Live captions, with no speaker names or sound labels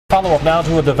Follow up now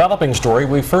to a developing story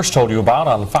we first told you about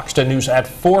on Fox 10 News at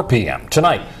 4 p.m.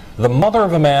 Tonight, the mother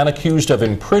of a man accused of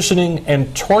imprisoning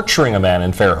and torturing a man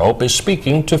in Fairhope is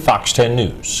speaking to Fox 10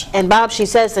 News. And Bob, she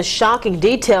says the shocking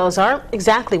details aren't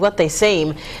exactly what they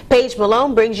seem. Paige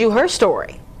Malone brings you her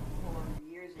story.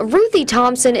 Ruthie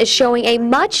Thompson is showing a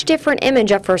much different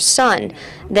image of her son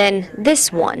than this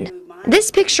one.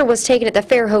 This picture was taken at the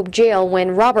Fairhope jail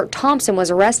when Robert Thompson was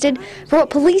arrested for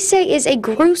what police say is a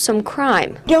gruesome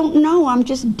crime. Don't know, I'm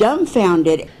just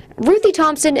dumbfounded. Ruthie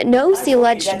Thompson knows the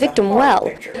alleged victim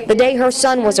well. The day her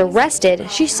son was arrested,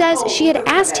 she says she had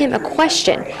asked him a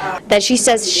question that she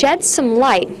says shed some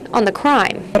light on the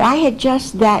crime. But I had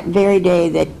just that very day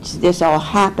that this all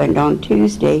happened on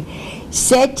Tuesday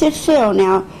said to Phil,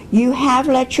 now you have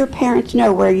let your parents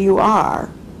know where you are.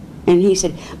 And he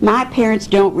said, my parents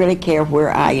don't really care where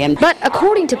I am. But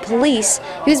according to police,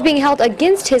 he was being held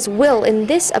against his will in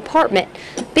this apartment,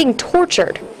 being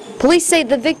tortured. Police say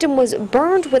the victim was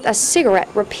burned with a cigarette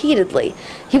repeatedly.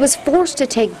 He was forced to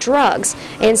take drugs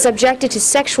and subjected to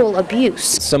sexual abuse.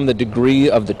 Some of the degree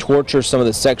of the torture, some of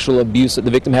the sexual abuse that the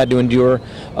victim had to endure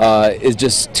is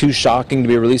just too shocking to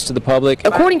be released to the public.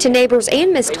 According to neighbors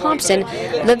and Ms. Thompson,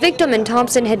 the victim and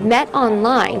Thompson had met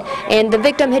online, and the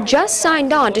victim had just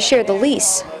signed on to share the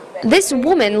lease. This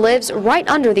woman lives right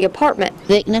under the apartment.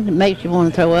 Sickening, it makes you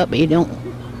want to throw up, but you don't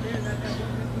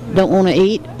want to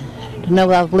eat. To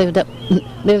know I've lived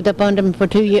up under him for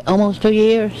almost 2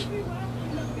 years.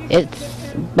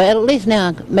 But at least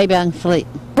now maybe I can sleep.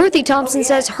 Ruthie Thompson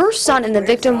says her son and the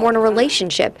victim were in a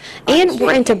relationship and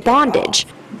were into bondage,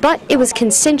 but it was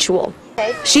consensual.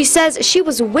 She says she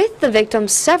was with the victim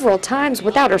several times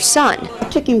without her son. I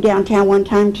took him downtown one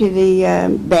time to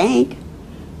the bank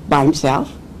by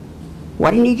himself. Why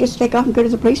didn't he just take off and go to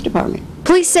the police department?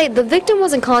 Police say the victim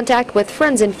was in contact with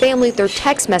friends and family through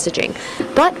text messaging,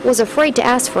 but was afraid to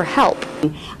ask for help.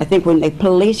 I think when the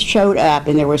police showed up,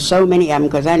 and there were so many of them,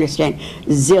 because I understand a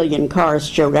zillion cars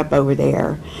showed up over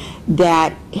there,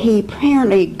 that he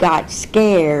apparently got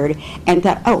scared and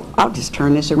thought, oh, I'll just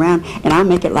turn this around and I'll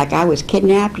make it like I was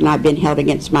kidnapped and I've been held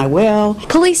against my will.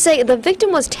 Police say the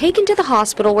victim was taken to the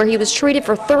hospital where he was treated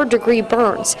for third-degree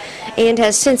burns and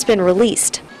has since been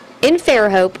released. In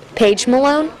Fairhope, Paige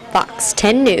Malone, Fox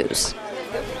 10 News.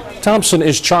 Thompson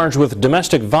is charged with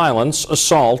domestic violence,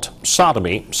 assault,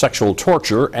 sodomy, sexual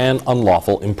torture, and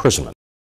unlawful imprisonment.